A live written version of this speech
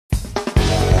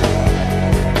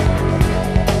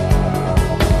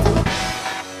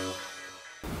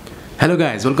Hello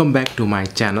guys, welcome back to my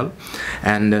channel.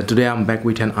 And today I'm back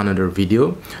with another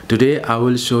video. Today I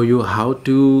will show you how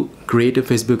to create a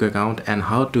Facebook account and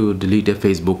how to delete a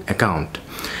Facebook account.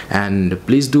 And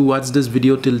please do watch this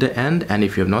video till the end, and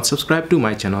if you have not subscribed to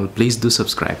my channel, please do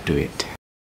subscribe to it.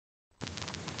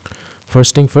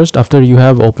 First thing first, after you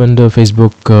have opened the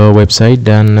Facebook website,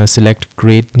 then select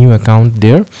create new account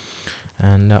there,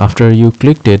 and after you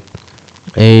clicked it,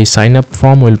 a sign up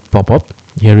form will pop up.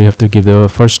 Here you have to give the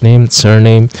first name,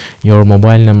 surname, your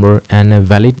mobile number and a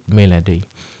valid mail ID,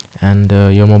 and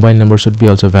your mobile number should be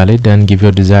also valid. Then give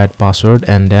your desired password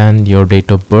and then your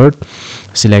date of birth.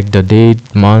 Select the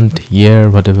date, month, year,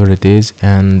 whatever it is,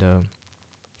 and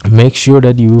make sure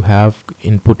that you have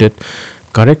inputted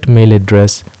correct mail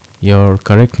address, your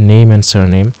correct name and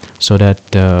surname, so that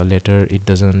later it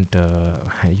doesn't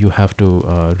you have to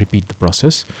repeat the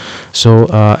process. So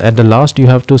at the last you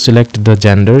have to select the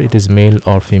gender, it is male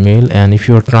or female, and if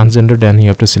you are transgender then you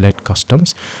have to select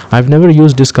customs. I've never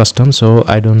used this custom, so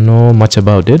I don't know much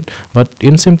about it, but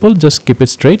in simple, just keep it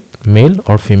straight, male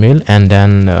or female, and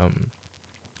then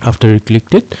after you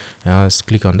clicked it,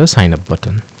 click on the sign up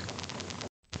button.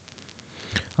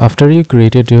 After you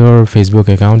created your Facebook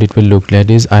account, it will look like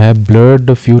this. I have blurred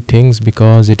a few things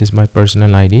because it is my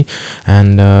personal ID,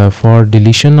 and for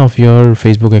deletion of your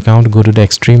Facebook account, go to the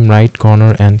extreme right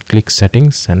corner and click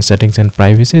settings and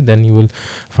privacy. Then you will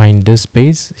find this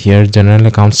page here, general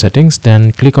account settings.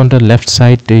 Then click on the left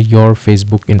side your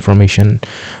Facebook information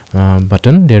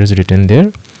button. There is written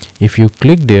there. If you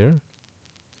click there,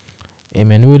 a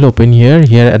menu will open here.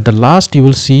 Here at the last you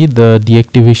will see the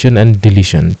deactivation and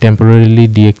deletion. Temporarily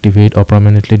deactivate or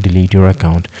permanently delete your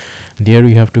account. There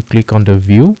you have to click on the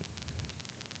view.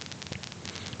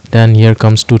 Then here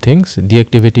comes two things: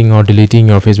 deactivating or deleting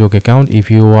your Facebook account.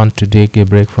 If you want to take a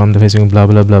break from the Facebook, blah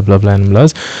blah blah blah blah and blah,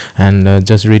 and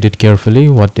just read it carefully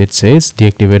what it says.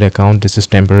 Deactivate account, this is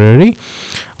temporary,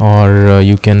 or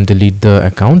you can delete the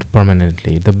account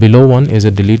permanently. The below one is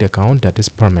a delete account, that is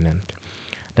permanent.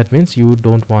 That means you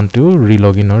don't want to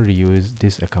relogin or reuse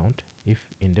this account if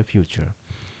in the future.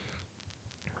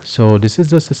 So this is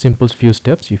just a simple few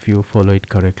steps if you follow it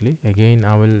correctly. Again,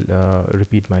 I will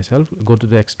repeat myself. Go to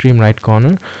the extreme right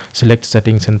corner, select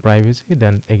settings and privacy,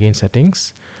 then again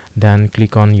settings, then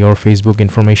click on your Facebook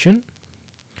information,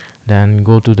 then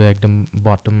go to the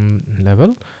bottom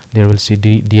level. There will see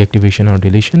deactivation or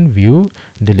deletion, view,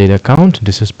 delete account,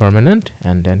 this is permanent,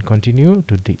 and then continue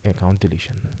to the account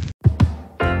deletion.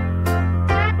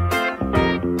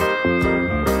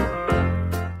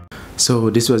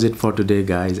 So this was it for today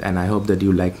guys, and I hope that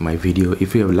you liked my video.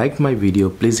 If you have liked my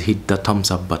video, please hit the thumbs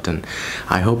up button.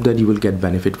 I hope that you will get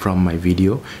benefit from my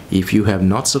video. If you have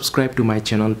not subscribed to my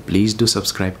channel, please do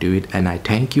subscribe to it, and I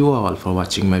thank you all for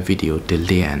watching my video till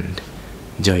the end.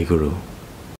 Jai Guru.